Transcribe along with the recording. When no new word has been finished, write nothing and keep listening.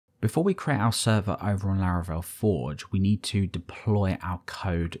Before we create our server over on Laravel Forge, we need to deploy our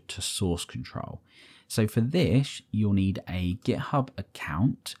code to source control. So for this, you'll need a GitHub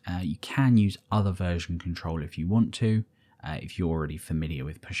account. You can use other version control if you want to. If you're already familiar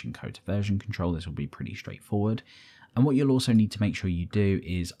with pushing code to version control, this will be pretty straightforward. And what you'll also need to make sure you do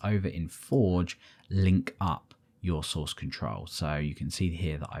is over in Forge, link up your source control. So you can see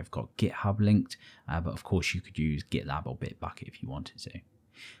here that I've got GitHub linked, but of course you could use GitLab or Bitbucket if you wanted to.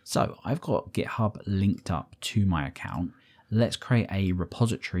 So I've got GitHub linked up to my account. Let's create a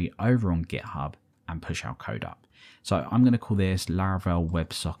repository over on GitHub and push our code up. So I'm going to call this Laravel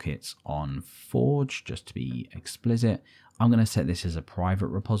Websockets on Forge, just to be explicit. I'm going to set this as a private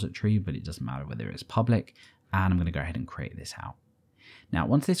repository, but it doesn't matter whether it's public. And I'm going to go ahead and create this out. Now,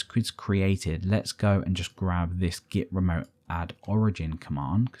 once this is created, let's go and just grab this git remote add origin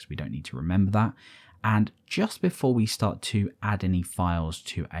command, because we don't need to remember that. And just before we start to add any files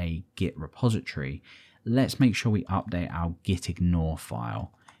to a Git repository, let's make sure we update our git ignore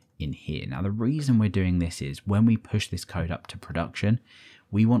file in here. Now, the reason we're doing this is when we push this code up to production,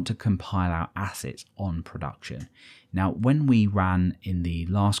 we want to compile our assets on production. Now, when we ran in the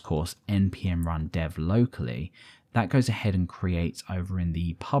last course npm run dev locally, that goes ahead and creates over in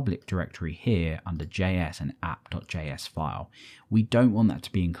the public directory here under JS an app.js file. We don't want that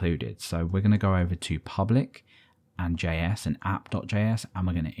to be included. So we're going to go over to public and JS and app.js, and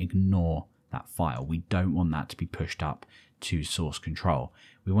we're going to ignore that file. We don't want that to be pushed up to source control.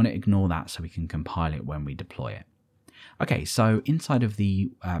 We want to ignore that so we can compile it when we deploy it. Okay, so inside of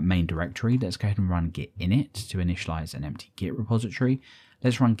the main directory, let's go ahead and run git init to initialize an empty Git repository.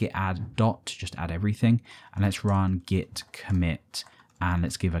 Let's run git add dot to just add everything, and let's run git commit, and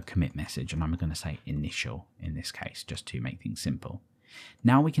let's give a commit message, and I'm going to say initial in this case, just to make things simple.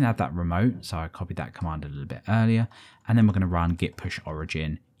 Now we can add that remote, so I copied that command a little bit earlier, and then we're going to run git push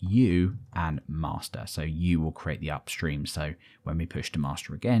origin u and master. So u will create the upstream, so when we push to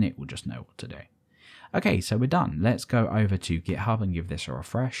master again, it will just know what to do. Okay, so we're done. Let's go over to GitHub and give this a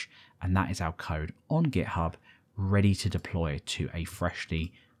refresh, and that is our code on GitHub ready to deploy to a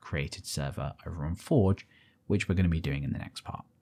freshly created server over on Forge, which we're going to be doing in the next part.